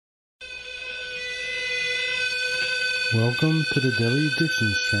Welcome to the Daily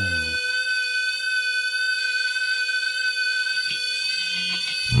Addictions channel.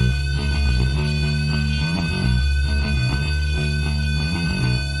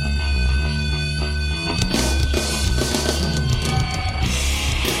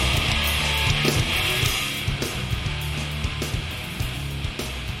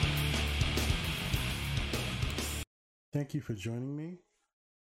 Thank you for joining me.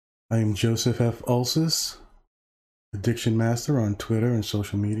 I am Joseph F. Ulsis, Addiction Master on Twitter and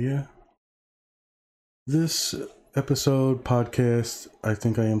social media. This episode podcast, I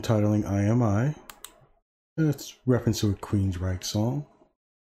think I am titling I Am I. And it's reference to a Queensryche song.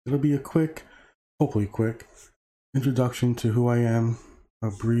 It'll be a quick, hopefully quick, introduction to who I am,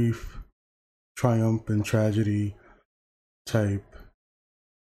 a brief triumph and tragedy type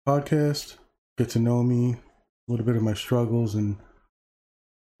podcast. Get to know me, a little bit of my struggles and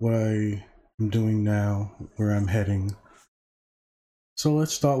what I am doing now, where I'm heading. So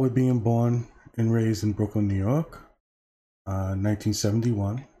let's start with being born and raised in Brooklyn, New York,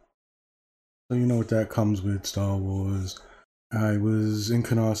 1971. So you know what that comes with, Star Wars. I was in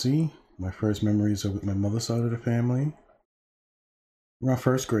Canarsie. My first memories are with my mother's side of the family. Around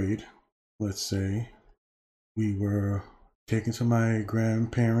first grade, let's say, we were taken to my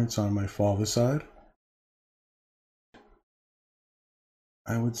grandparents on my father's side.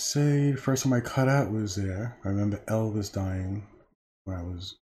 I would say the first time I cut out was there. I remember Elvis dying when I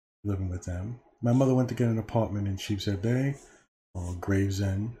was living with them. My mother went to get an apartment in Sheepshead Bay, or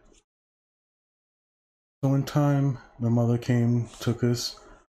Gravesend. So in time, my mother came, took us,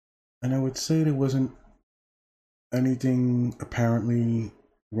 and I would say there wasn't anything apparently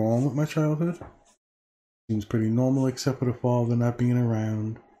wrong with my childhood. Seems pretty normal except for the father not being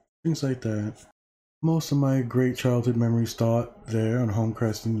around, things like that. Most of my great childhood memories start there on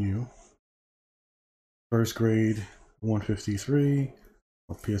Homecrest and U. First grade, 153,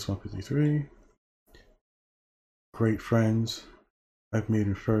 or PS 153. Great friends I've made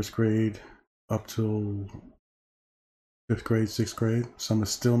in first grade up till 5th grade, 6th grade. Some are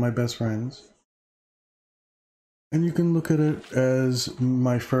still my best friends. And you can look at it as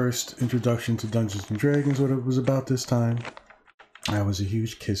my first introduction to Dungeons and Dragons, what it was about this time. I was a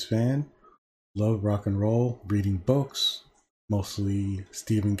huge Kiss fan. Love rock and roll, reading books, mostly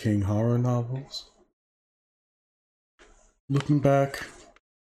Stephen King horror novels. Looking back,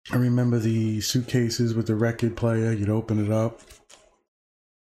 I remember the suitcases with the record player. You'd open it up.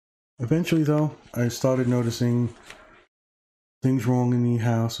 Eventually, though, I started noticing things wrong in the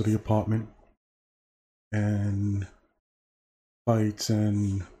house or the apartment, and fights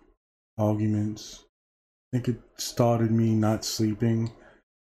and arguments. I think it started me not sleeping.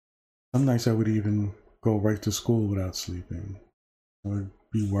 Some nights I would even go right to school without sleeping. I would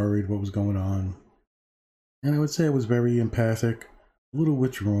be worried what was going on. And I would say I was very empathic, a little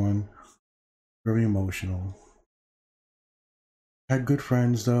withdrawn, very emotional. I had good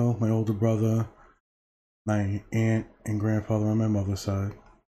friends though, my older brother, my aunt and grandfather on my mother's side.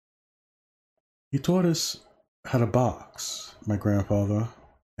 He taught us how to box, my grandfather,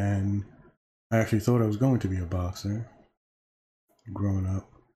 and I actually thought I was going to be a boxer growing up.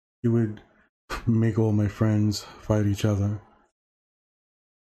 He would make all my friends fight each other.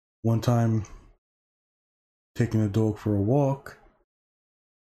 One time, taking a dog for a walk,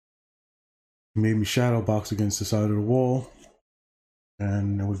 he made me shadow box against the side of the wall,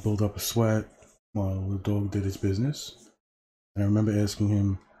 and I would build up a sweat while the dog did its business. And I remember asking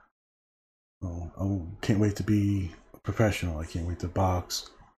him, "Oh, I can't wait to be a professional. I can't wait to box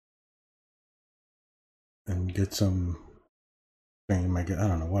and get some fame." I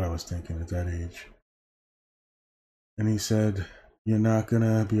don't know what I was thinking at that age. And he said, "You're not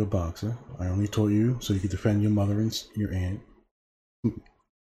gonna be a boxer. I only taught you so you could defend your mother and your aunt.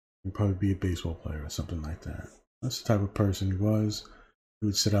 You'd probably be a baseball player or something like that." That's the type of person he was. He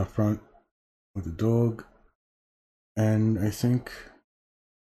would sit out front with the dog. And I think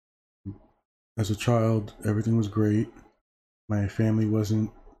as a child, everything was great. My family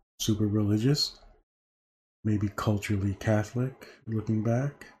wasn't super religious, maybe culturally Catholic, looking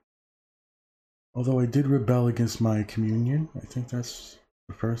back. Although I did rebel against my communion. I think that's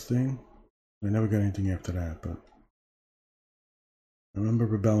the first thing. I never got anything after that, but I remember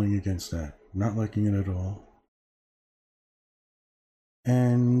rebelling against that, not liking it at all.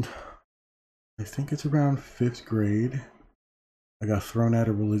 And I think it's around 5th grade, I got thrown out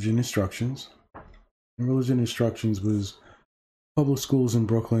of religion instructions. And religion instructions was public schools in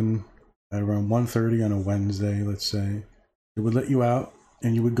Brooklyn at around 1:30 on a Wednesday, let's say. It would let you out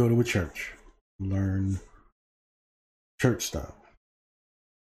and you would go to a church, learn church stuff.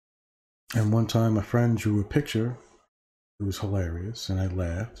 And one time a friend drew a picture It was hilarious, and I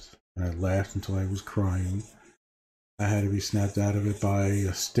laughed, and I laughed until I was crying. I had to be snapped out of it by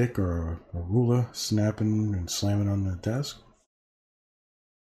a stick or a ruler snapping and slamming on the desk.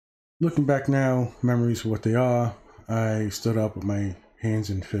 Looking back now, memories for what they are, I stood up with my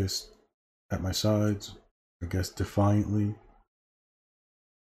hands and fists at my sides, I guess defiantly.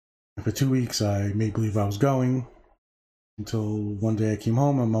 And for 2 weeks, I made believe I was going until one day I came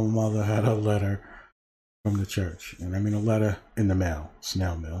home and my mother had a letter from the church. And I mean, a letter in the mail,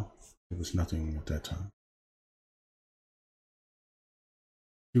 snail mail. There was nothing at that time.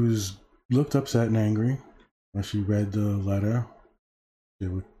 She was looked upset and angry when she read the letter. They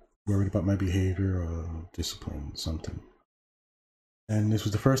were worried about my behavior or discipline, something. And this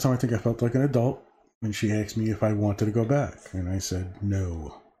was the first time I think I felt like an adult when she asked me if I wanted to go back. And I said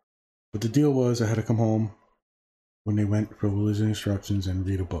no. But the deal was I had to come home when they went for religion instructions and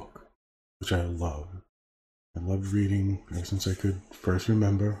read a book, which I loved. I loved reading ever since I could first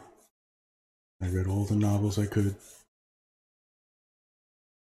remember. I read all the novels I could.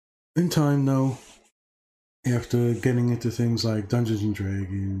 In time, though, after getting into things like Dungeons and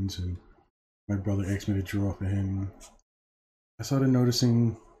Dragons, and my brother asked me to draw for him, I started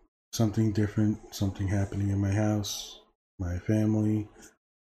noticing something different, something happening in my house, my family.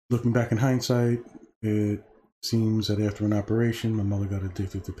 Looking back in hindsight, it seems that after an operation, my mother got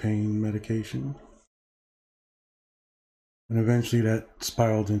addicted to pain medication. And eventually that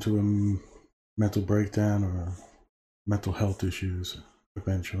spiraled into a mental breakdown or mental health issues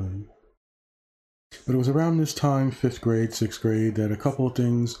eventually. But it was around this time, 5th grade, 6th grade, that a couple of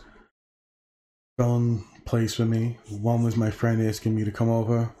things fell in place for me. One was my friend asking me to come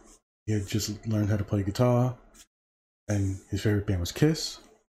over. He had just learned how to play guitar, and his favorite band was Kiss.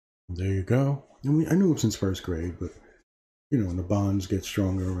 There you go. I knew him since 1st grade, but you know, the bonds get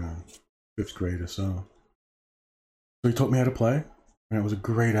stronger around 5th grade or so. So he taught me how to play, and it was a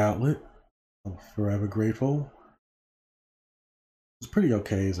great outlet. I'm forever grateful. It was pretty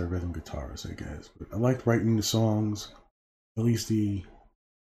okay as a rhythm guitarist, I guess, but I liked writing the songs, at least the,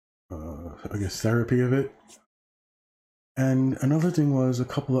 I guess, therapy of it. And another thing was a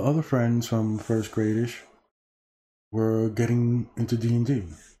couple of other friends from 1st grade-ish were getting into D&D.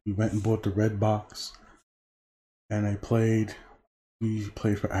 We went and bought the red box, and we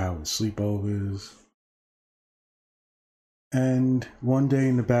played for hours, sleepovers. And one day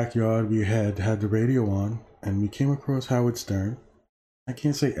in the backyard, we had the radio on, and we came across Howard Stern. I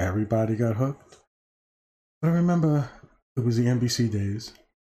can't say everybody got hooked, but I remember it was the NBC days,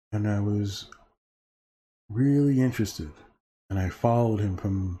 and I was really interested, and I followed him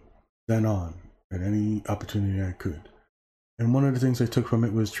from then on at any opportunity I could. And one of the things I took from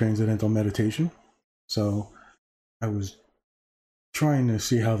it was transcendental meditation. So I was trying to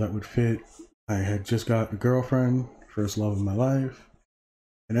see how that would fit. I had just got a girlfriend, first love of my life,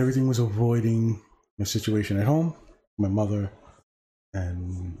 and everything was avoiding my situation at home, my mother,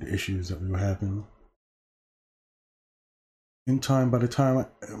 and the issues that we were having. In time, by the time,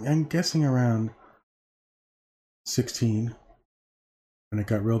 I'm guessing around 16, when it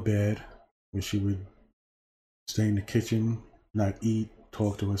got real bad, where she would stay in the kitchen, not eat,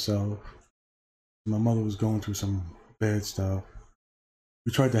 talk to herself. My mother was going through some bad stuff.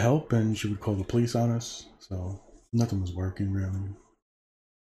 We tried to help, and she would call the police on us, so nothing was working really.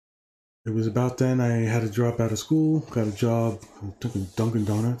 It was about then I had to drop out of school, got a job, took a Dunkin'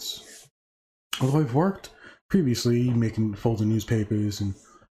 Donuts. Although I've worked previously folding newspapers, and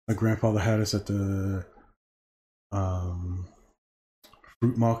my grandfather had us at the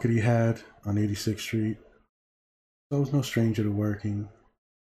fruit market he had on 86th Street. So I was no stranger to working,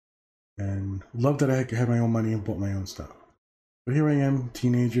 and loved that I had my own money and bought my own stuff. But here I am,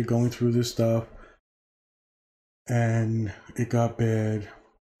 teenager, going through this stuff, and it got bad,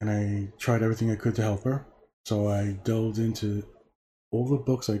 and I tried everything I could to help her. So I delved into all the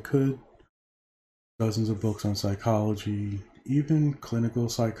books I could, dozens of books on psychology, even clinical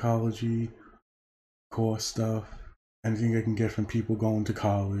psychology, course stuff, anything I can get from people going to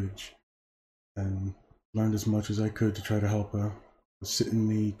college, and learned as much as I could to try to help her. I was sitting in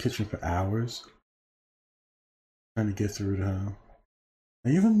the kitchen for hours, trying to get through to her. I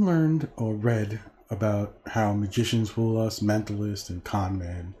even learned or read about how magicians fool us, mentalists, and con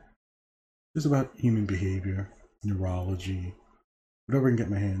men. Just about human behavior, neurology, whatever I can get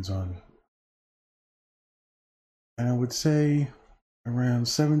my hands on. And I would say around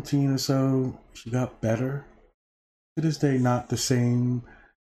 17 or so, she got better. To this day, not the same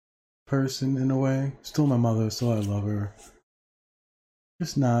person in a way. Still my mother, still I love her.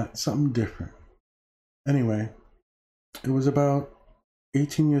 Just not something different. Anyway, it was about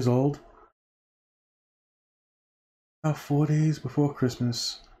 18 years old. about 4 days before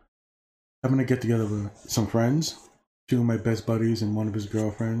Christmas, having to get together with some friends, two of my best buddies and one of his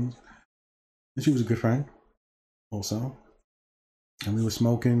girlfriends. And she was a good friend also. And we were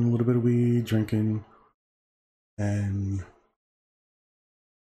smoking a little bit of weed, drinking, and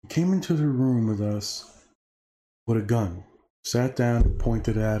he came into the room with us with a gun, sat down and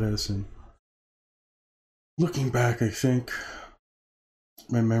pointed at us. And looking back, I think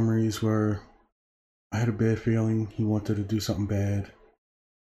my memories were I had a bad feeling he wanted to do something bad.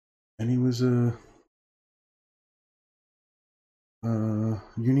 And he was a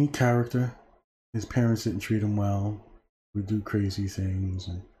unique character. His parents didn't treat him well, would do crazy things,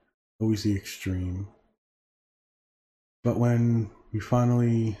 and always the extreme. But when we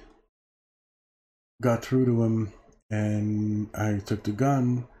finally got through to him and I took the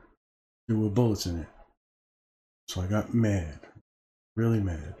gun, there were bullets in it. So I got mad, really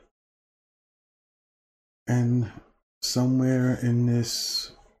mad. And somewhere in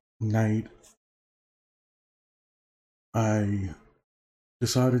this night, I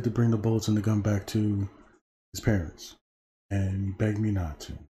decided to bring the bullets and the gun back to his parents, and he begged me not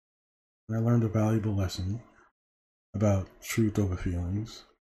to. And I learned a valuable lesson about truth over feelings.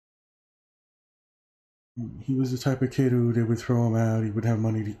 He was the type of kid who they would throw him out, he would have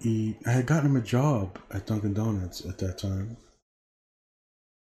money to eat. I had gotten him a job at Dunkin' Donuts at that time.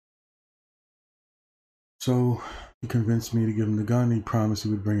 So he convinced me to give him the gun. He promised he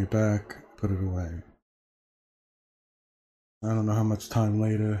would bring it back, put it away. I don't know how much time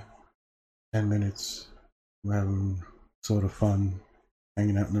later, 10 minutes, we're having sort of fun,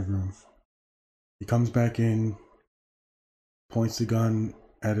 hanging out in the room. He comes back in, points the gun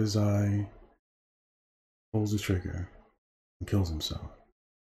at his eye, pulls the trigger, and kills himself.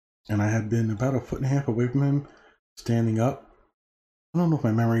 And I had been about 1.5 feet away from him, standing up. I don't know if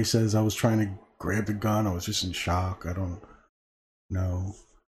my memory says I was trying to grab the gun, I was just in shock, I don't know.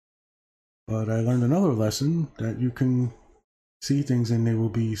 But I learned another lesson, that you can see things and they will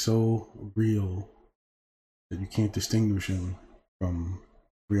be so real that you can't distinguish them from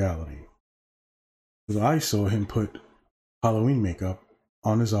reality. Because I saw him put Halloween makeup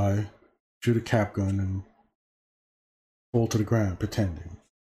on his eye, shoot a cap gun, and fall to the ground pretending.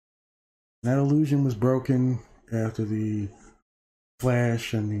 And that illusion was broken after the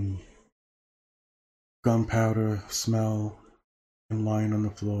flash and the gunpowder smell and lying on the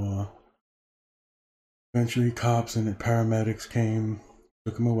floor. Eventually cops and the paramedics came,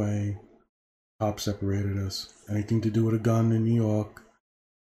 took him away. Cops separated us. Anything to do with a gun in New York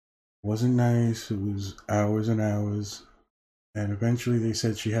wasn't nice. It was hours and hours. And eventually they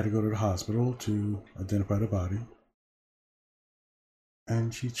said she had to go to the hospital to identify the body.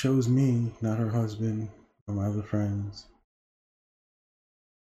 And she chose me, not her husband or my other friends.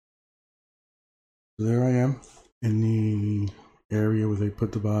 So there I am in the area where they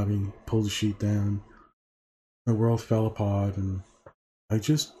put the body, pulled the sheet down. The world fell apart, and I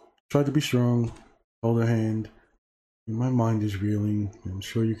just tried to be strong, hold her hand. My mind is reeling. I'm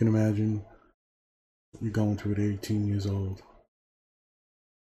sure you can imagine what you're going through at 18 years old.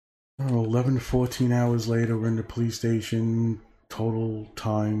 I don't know, 11 to 14 hours later, we're in the police station. Total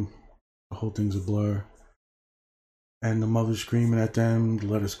time, the whole thing's a blur. And the mother's screaming at them to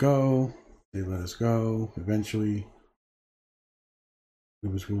let us go. They let us go. Eventually,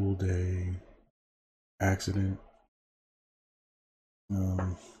 it was ruled a accident.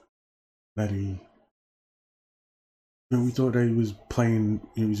 Betty, we thought that he was playing,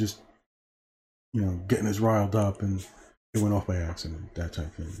 he was just, getting us riled up, and it went off by accident, that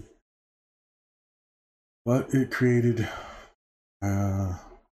type of thing. But it created a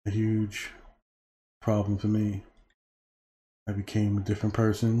huge problem for me. I became a different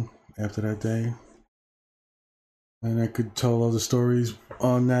person after that day. And I could tell other stories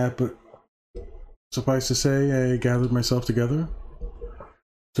on that, but suffice to say, I gathered myself together,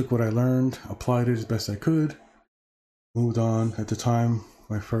 took what I learned, applied it as best I could, moved on. At the time,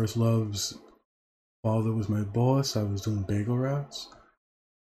 my first love's father was my boss. I was doing bagel routes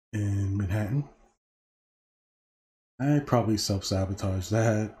in Manhattan. I probably self-sabotaged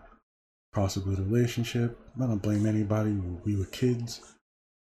that, possibly the relationship. I don't blame anybody. We were kids.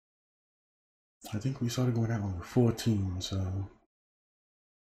 I think we started going out when we were 14, so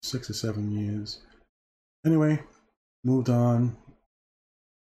 6 or 7 years. Anyway, moved on.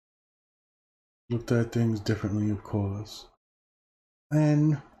 Looked at things differently, of course.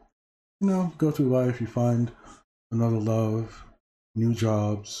 And, go through life, you find another love, new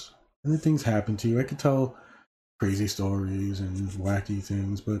jobs, and then things happen to you. I could tell crazy stories and wacky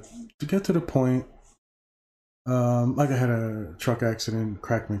things, but to get to the point, like I had a truck accident,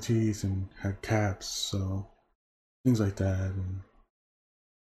 cracked my teeth, and had caps, so things like that, and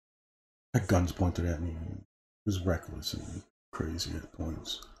had guns pointed at me. It was reckless and crazy at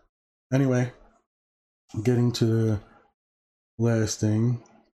points. Anyway, getting to the last thing.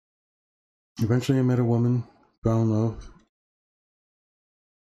 Eventually, I met a woman, fell in love.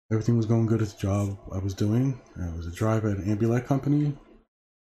 Everything was going good at the job I was doing. I was a driver at an ambulance company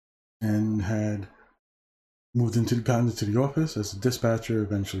and had gotten into the office as a dispatcher,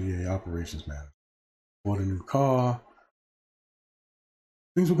 eventually a operations manager. Bought a new car.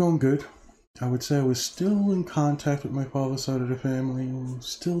 Things were going good. I would say I was still in contact with my father's side of the family,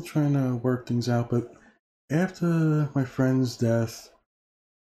 still trying to work things out, but after my friend's death,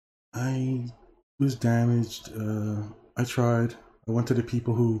 I was damaged. I tried. I went to the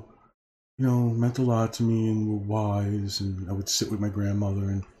people who, meant a lot to me and were wise, and I would sit with my grandmother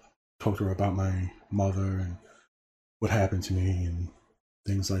and talk to her about my mother and what happened to me and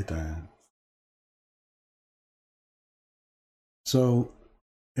things like that. So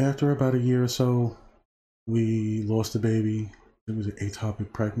after about a year or so, we lost a baby. It was an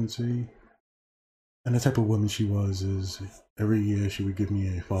ectopic pregnancy. And the type of woman she was is every year she would give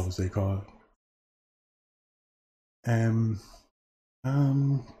me a Father's Day card. And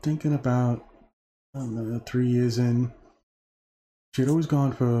thinking about, I don't know, 3 years in, she had always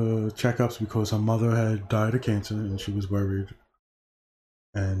gone for checkups because her mother had died of cancer and she was worried.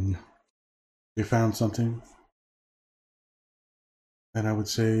 And they found something. And I would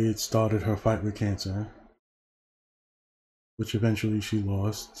say it started her fight with cancer, which eventually she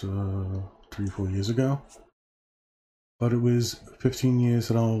lost 3-4 years ago. But it was 15 years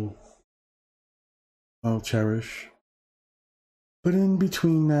that I'll cherish. But in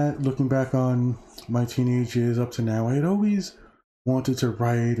between that, looking back on my teenage years up to now, I had always wanted to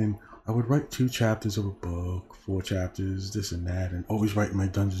write, and I would write 2 chapters of a book, 4 chapters, this and that, and always write my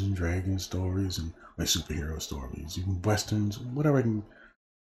Dungeons and Dragons stories and my superhero stories, even westerns, whatever I can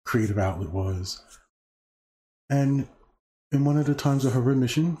creative outlet was. And in one of the times of her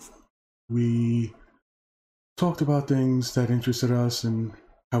remission, we talked about things that interested us and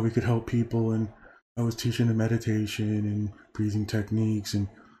how we could help people, and I was teaching her meditation and breathing techniques, and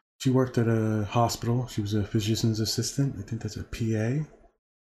she worked at a hospital. She was a physician's assistant. I think that's a PA.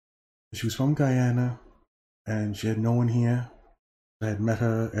 She was from Guyana, and she had no one here. I had met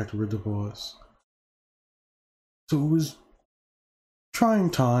her after a divorce. So it was trying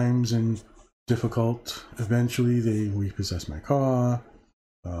times and difficult. Eventually, they repossessed my car.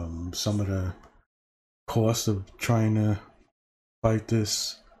 Some of the cost of trying to fight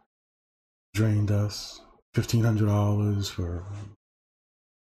this drained us. $1,500 for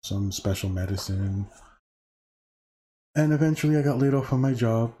some special medicine. And eventually I got laid off from my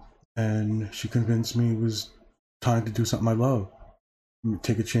job, and she convinced me it was time to do something I love.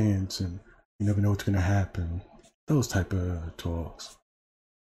 Take a chance, and you never know what's going to happen. Those type of talks.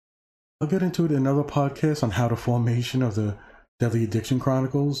 I'll get into it in another podcast on how the formation of the Deadly Addiction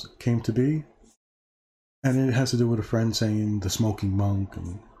Chronicles came to be. And it has to do with a friend saying the smoking monk,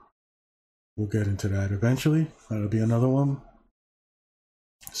 and we'll get into that eventually. That'll be another one.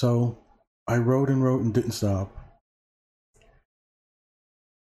 So I wrote and didn't stop.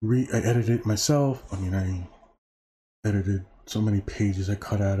 I edited it myself. I edited so many pages I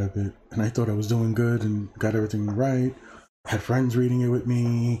cut out of it, and I thought I was doing good and got everything right. Had friends reading it with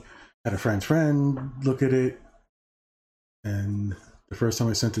me. Had a friend's friend look at it, and the first time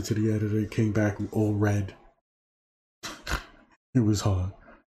I sent it to the editor, it came back all red. It was hard.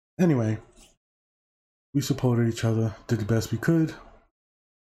 Anyway, we supported each other, did the best we could.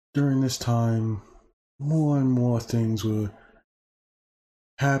 During this time, more and more things were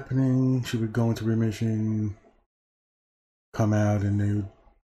happening. She would go into remission, come out, and they would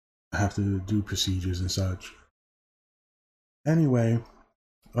have to do procedures and such. Anyway,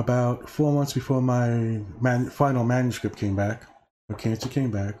 about 4 months before my final manuscript came back, her cancer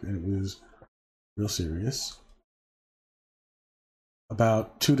came back, and it was real serious.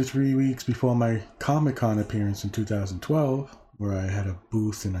 About 2 to 3 weeks before my Comic-Con appearance in 2012, where I had a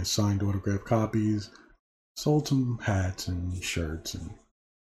booth and I signed autographed copies, sold some hats and shirts and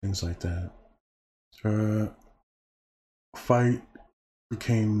things like that. Her fight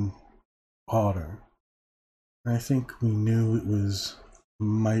became harder. And I think we knew it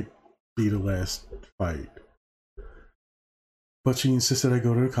might be the last fight. But she insisted I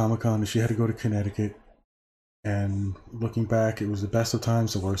go to the Comic-Con, and she had to go to Connecticut. And looking back, it was the best of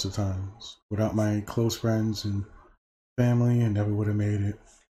times, the worst of times. Without my close friends and family, I never would have made it.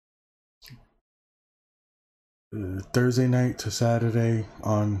 Thursday night to Saturday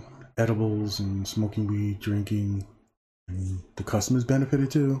on edibles and smoking weed, drinking, and the customers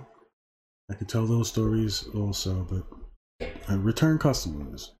benefited too. I could tell those stories also, but I return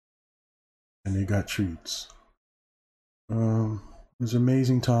customers and they got treats. It was an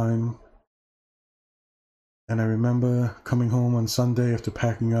amazing time. And I remember coming home on Sunday after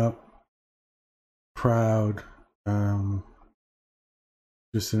packing up, proud.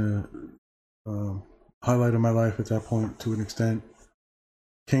 Just a highlight of my life at that point to an extent.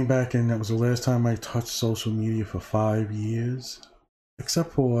 Came back and that was the last time I touched social media for 5 years,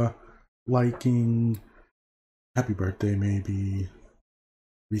 except for liking, happy birthday maybe,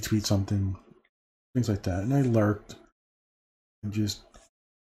 retweet something, things like that. And I lurked and just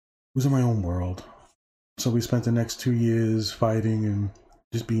was in my own world. So we spent the next 2 years fighting and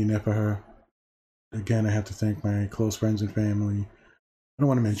just being there for her. Again, I have to thank my close friends and family. I don't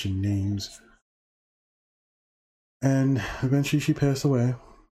want to mention names. And eventually she passed away.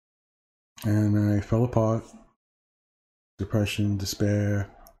 And I fell apart. Depression, despair.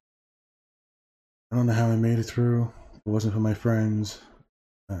 I don't know how I made it through. If it wasn't for my friends,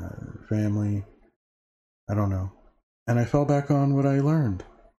 family. I don't know. And I fell back on what I learned.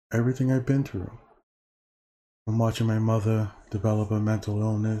 Everything I've been through. From watching my mother develop a mental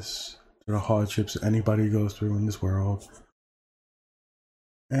illness, to the hardships anybody goes through in this world.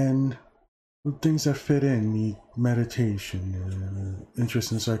 And the things that fit in me, meditation,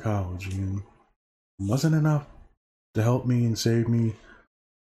 interest in psychology, and it wasn't enough to help me and save me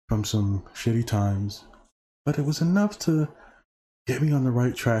from some shitty times, but it was enough to get me on the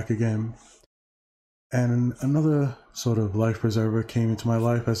right track again. And another sort of life preserver came into my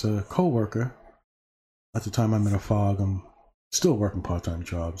life as a co-worker. At the time I'm in a fog, I'm still working part-time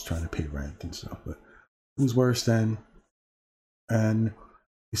jobs, trying to pay rent and stuff, but it was worse then. And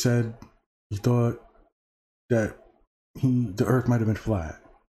he said he thought that the earth might have been flat.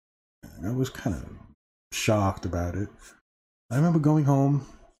 And I was kind of shocked about it. I remember going home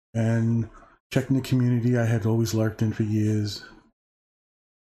and checking the community I had always lurked in for years,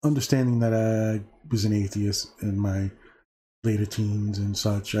 understanding that I was an atheist in my later teens and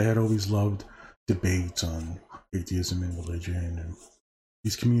such. I had always loved debates on atheism and religion, and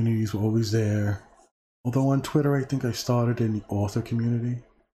these communities were always there. Although on Twitter, I think I started in the author community,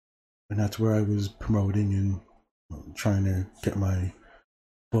 and that's where I was promoting and trying to get my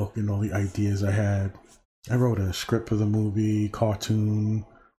book and all the ideas I had. I wrote a script for the movie, cartoon,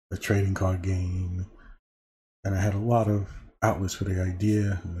 a trading card game, and I had a lot of outlets for the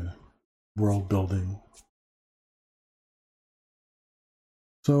idea and the world building.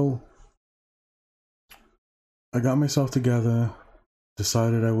 So I got myself together,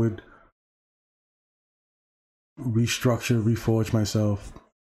 decided I would restructure, reforge myself.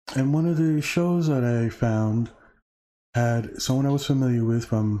 And one of the shows that I found had someone I was familiar with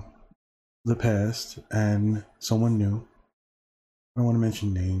from the past and someone new. I don't want to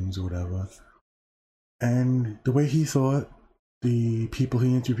mention names or whatever. And the way he thought, the people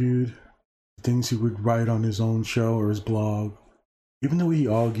he interviewed, the things he would write on his own show or his blog, even the way he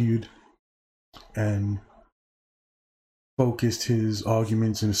argued and focused his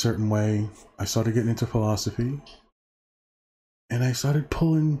arguments in a certain way, I started getting into philosophy. And I started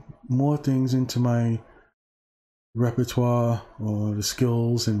pulling more things into my repertoire or the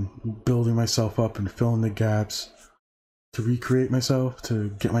skills and building myself up and filling the gaps to recreate myself, to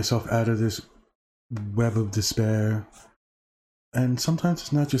get myself out of this web of despair. And sometimes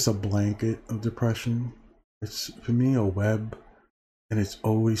it's not just a blanket of depression. It's, for me, a web, and it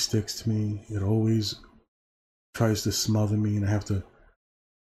always sticks to me. It always tries to smother me, and I have to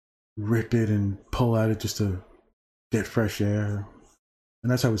rip it and pull at it just to get fresh air. And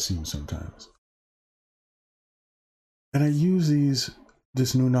that's how it seems sometimes. And I use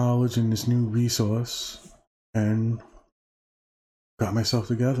this new knowledge and this new resource and got myself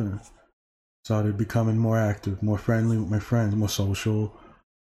together. Started becoming more active, more friendly with my friends, more social.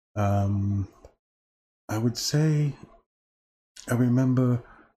 I would say I remember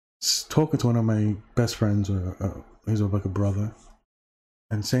talking to one of my best friends, he's like a brother,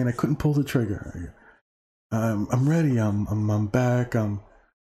 and saying I couldn't pull the trigger. I'm ready. I'm back. I'm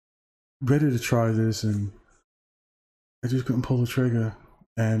ready to try this, and I just couldn't pull the trigger.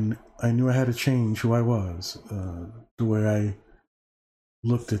 And I knew I had to change who I was, the way I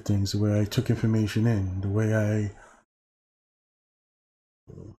looked at things, the way I took information in, the way I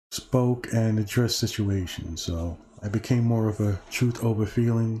spoke and addressed situations. So I became more of a truth over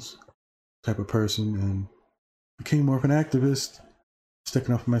feelings type of person and became more of an activist,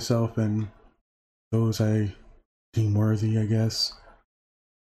 sticking up for myself and those I deem worthy, I guess.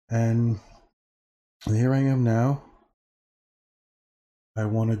 And here I am now. I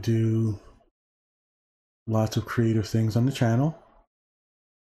want to do lots of creative things on the channel.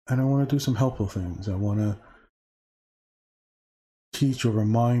 And I want to do some helpful things. I want to teach or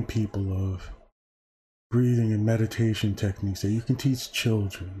remind people of breathing and meditation techniques that you can teach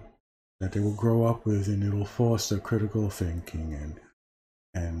children, that they will grow up with, and it will foster critical thinking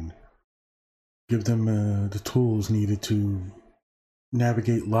and give them the tools needed to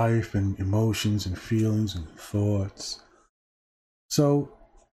navigate life and emotions and feelings and thoughts. So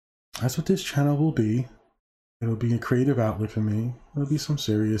that's what this channel will be. It'll be a creative outlet for me. It'll be some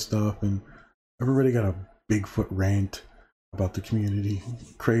serious stuff, and I've already got a Bigfoot rant about the community,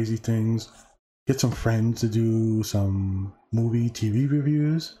 crazy things. Get some friends to do some movie, TV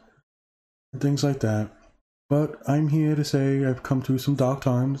reviews, and things like that. But I'm here to say I've come through some dark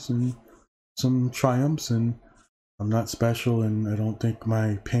times and some triumphs, and I'm not special, and I don't think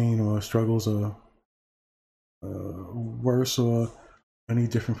my pain or struggles are worse or any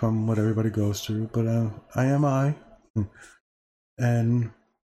different from what everybody goes through. But I am I, and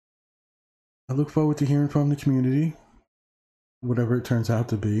I look forward to hearing from the community, whatever it turns out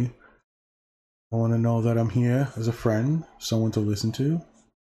to be. I want to know that I'm here as a friend, someone to listen to.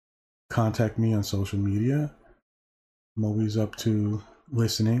 Contact me on social media. I'm always up to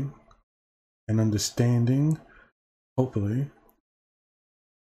listening and understanding, hopefully.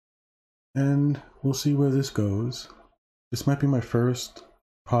 And we'll see where this goes. This might be my first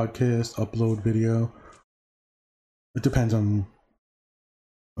podcast upload video. It depends on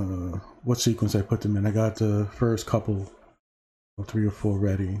what sequence I put them in. I got the first couple of 3 or 4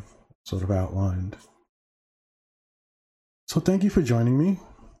 ready, sort of outlined. So thank you for joining me.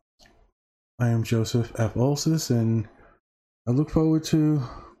 I am Joseph F. Olsis, and I look forward to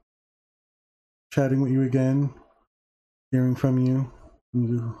chatting with you again, hearing from you.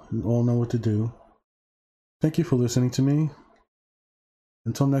 You all know what to do. Thank you for listening to me.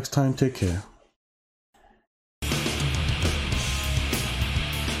 Until next time, take care.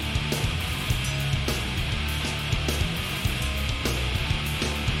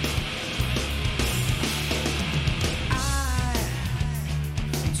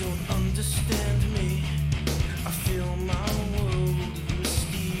 Understand me, I feel my